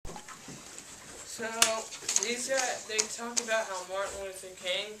So, they talk about how Martin Luther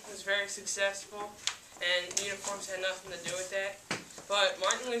King was very successful, and uniforms had nothing to do with that. But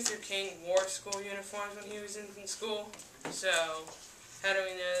Martin Luther King wore school uniforms when he was in school, so how do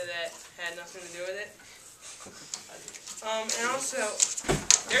we know that had nothing to do with it? And also,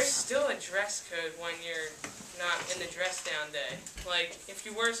 there's still a dress code when you're not in the dress down day. Like, if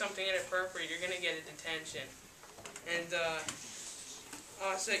you wear something inappropriate, you're going to get a detention. And,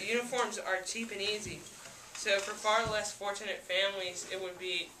 so uniforms are cheap and easy. So for far less fortunate families, it would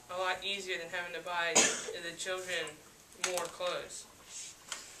be a lot easier than having to buy the children more clothes.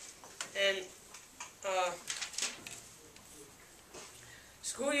 And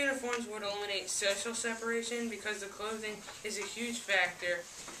school uniforms would eliminate social separation because the clothing is a huge factor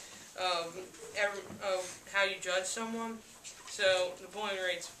of how you judge someone. So the bullying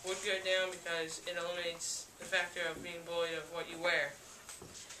rates would go down because it eliminates the factor of being bullied of what you wear.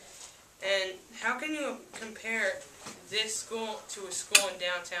 And how can you compare this school to a school in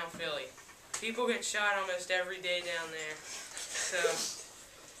downtown Philly? People get shot almost every day down there, so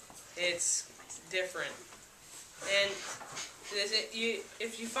it's different. And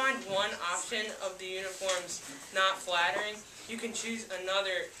if you find one option of the uniforms not flattering, you can choose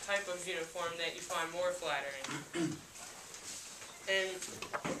another type of uniform that you find more flattering. And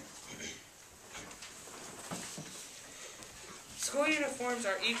school uniforms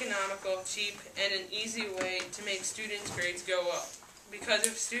are economical, cheap, and an easy way to make students' grades go up. Because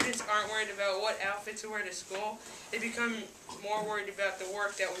if students aren't worried about what outfits to wear to school, they become more worried about the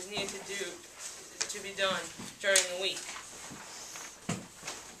work that was needed to be done during the week.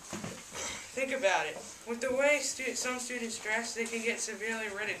 Think about it. With the way some students dress, they can get severely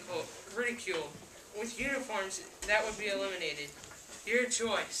ridiculed. With uniforms, that would be eliminated. Your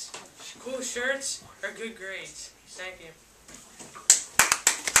choice. Cool shirts or good grades. Thank you.